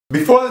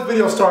Before this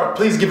video starts,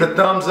 please give it a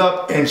thumbs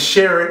up and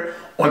share it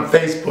on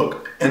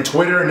Facebook and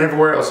Twitter and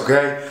everywhere else,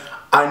 okay?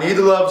 I need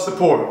the love and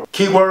support.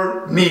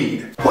 Keyword,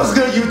 need. What's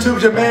good, YouTube?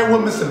 It's your man,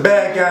 Wil Mr.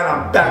 Bad Guy, and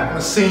I'm back on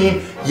the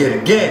scene yet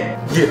again.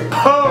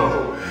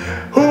 Ho!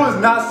 Who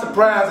is not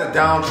surprised that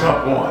Donald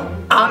Trump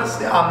won?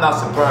 Honestly, I'm not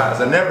surprised.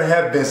 I never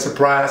have been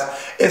surprised,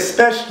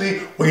 especially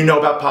when you know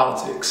about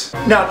politics.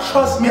 Now,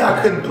 trust me,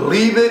 I couldn't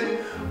believe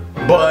it,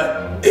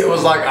 but it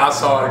was like I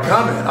saw it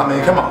coming. I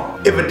mean, come on.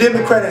 If a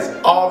Democrat has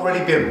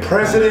already been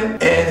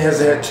president and has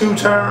had 2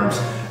 terms,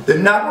 they're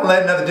not going to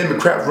let another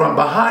Democrat run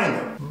behind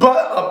him.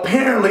 But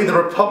apparently the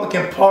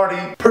Republican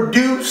Party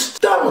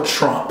produced Donald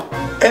Trump.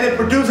 And in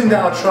producing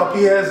Donald Trump,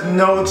 he has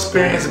no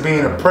experience of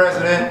being a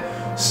president,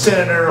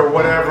 senator, or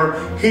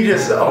whatever. He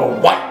just a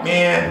white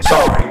man,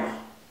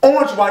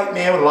 orange white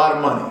man with a lot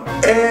of money.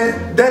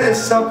 And that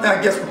is something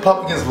I guess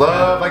Republicans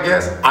love, I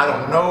guess. I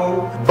don't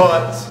know.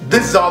 But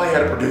this is all they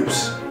had to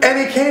produce. And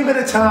it came at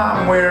a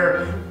time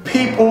where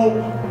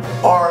people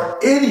are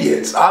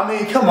idiots. I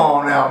mean, come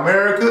on now,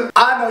 America.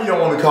 I know you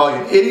don't want me to call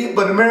you an idiot,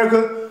 but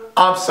America,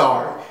 I'm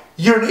sorry.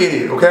 You're an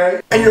idiot,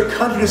 okay? And your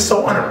country is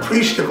so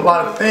unappreciative of a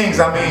lot of things.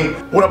 I mean,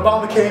 when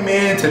Obama came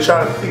in to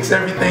try to fix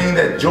everything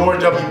that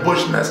George W.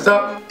 Bush messed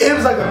up, it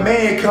was like a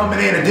man coming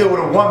in to deal with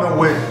a woman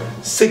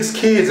with 6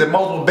 kids and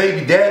multiple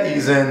baby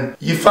daddies, and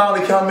you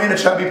finally come in and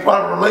try to be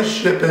part of a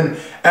relationship, and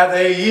after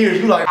 8 years,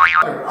 you're like,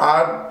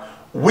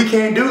 we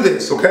can't do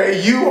this,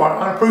 okay? You are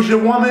an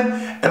unappreciative woman,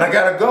 and I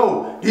gotta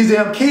go. These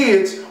damn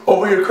kids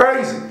over here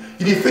crazy.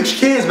 You need to fix your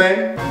kids,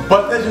 man.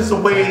 But that's just the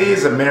way it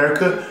is,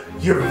 America.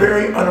 You're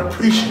very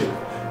unappreciative.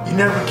 You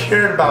never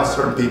cared about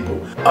certain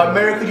people.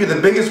 America, you're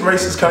the biggest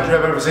racist country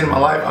I've ever seen in my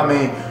life. I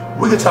mean,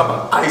 we could talk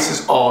about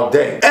ISIS all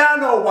day. And I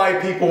know white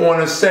people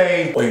want to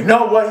say, well, you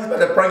know what? He's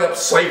about to bring up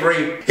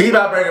slavery. He's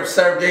about to bring up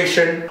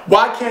segregation.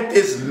 Why can't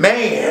this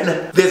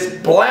man,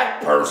 this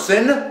black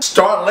person,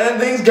 start letting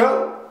things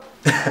go?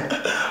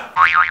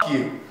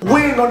 You.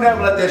 We ain't gonna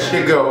never let that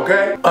shit go,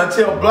 okay?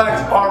 Until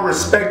blacks are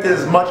respected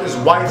as much as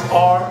whites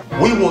are,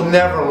 we will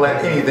never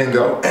let anything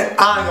go. And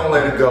I ain't gonna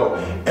let it go.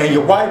 And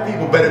your white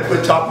people better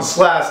quit talking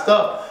sly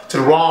stuff to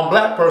the wrong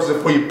black person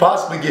before you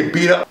possibly get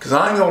beat up. Cause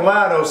I ain't gonna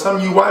lie though, some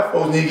of you white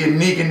folks need to get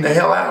Negan the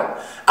hell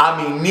out.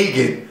 I mean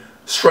Negan.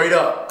 Straight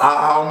up.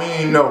 I don't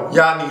mean no.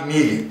 Y'all need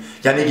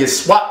Negan. Y'all need to get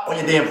swat on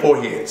your damn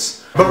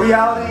foreheads. But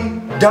reality,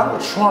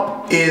 Donald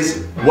Trump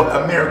is what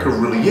America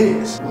really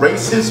is.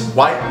 Racist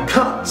white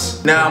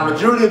cunts. Now,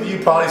 majority of you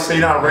probably say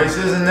you're not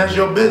racist and that's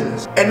your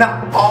business. And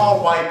not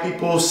all white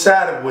people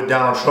sided with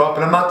Donald Trump,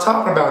 and I'm not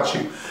talking about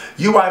you.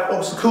 You white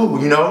folks are cool,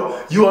 you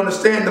know? You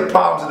understand the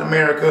problems in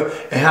America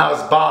and how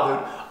it's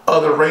bothered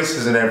other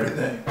races and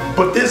everything.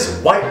 But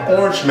this white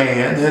orange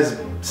man has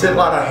said a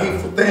lot of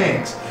hateful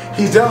things.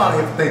 He's done a lot of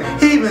hateful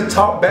things. He even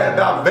talked bad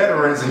about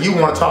veterans, and you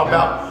want to talk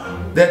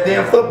about that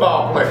damn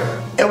football player.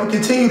 And we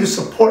continue to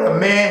support a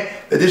man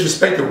that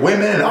disrespected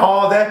women and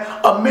all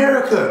that.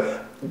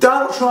 America,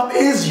 Donald Trump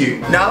is you.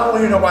 Now, I don't want to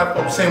hear no white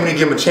folks saying we didn't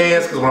give him a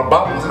chance, because when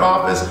Obama was in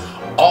office,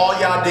 all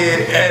y'all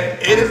did,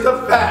 and it is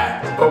a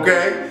fact,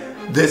 okay?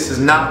 This is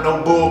not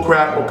no bull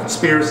crap or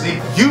conspiracy.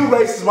 You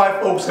racist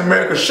white folks in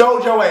America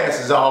showed your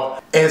asses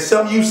off, and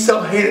some of you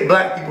self-hated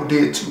black people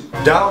did too.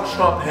 Donald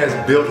Trump has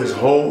built his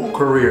whole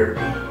career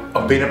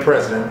of being a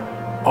president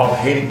on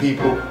hating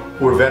people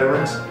who are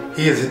veterans.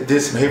 He has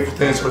did some hateful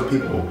things for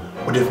people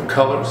with different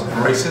colors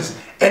and races,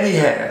 and he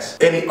has.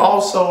 And he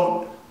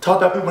also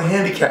talked about people with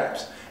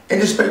handicaps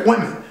and disrespect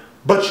women.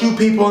 But you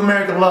people in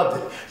America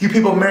loved it. You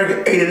people in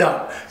America ate it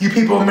up. You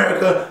people in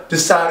America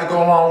decided to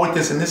go along with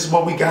this, and this is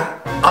what we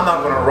got. I'm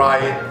not gonna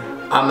riot.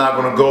 I'm not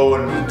gonna go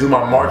and do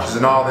my marches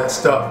and all that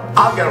stuff.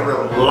 I've got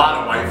a lot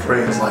of white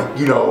friends, like,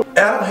 you know, and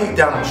I don't hate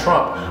Donald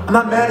Trump. I'm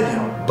not mad at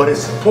him. But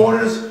his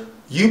supporters,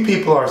 you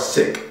people are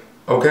sick,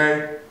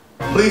 okay?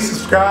 Please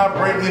subscribe,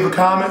 rate, leave a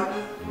comment.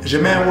 It's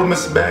your man, Wil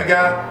Mr. Bad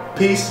Guy.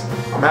 Peace.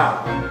 I'm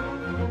out.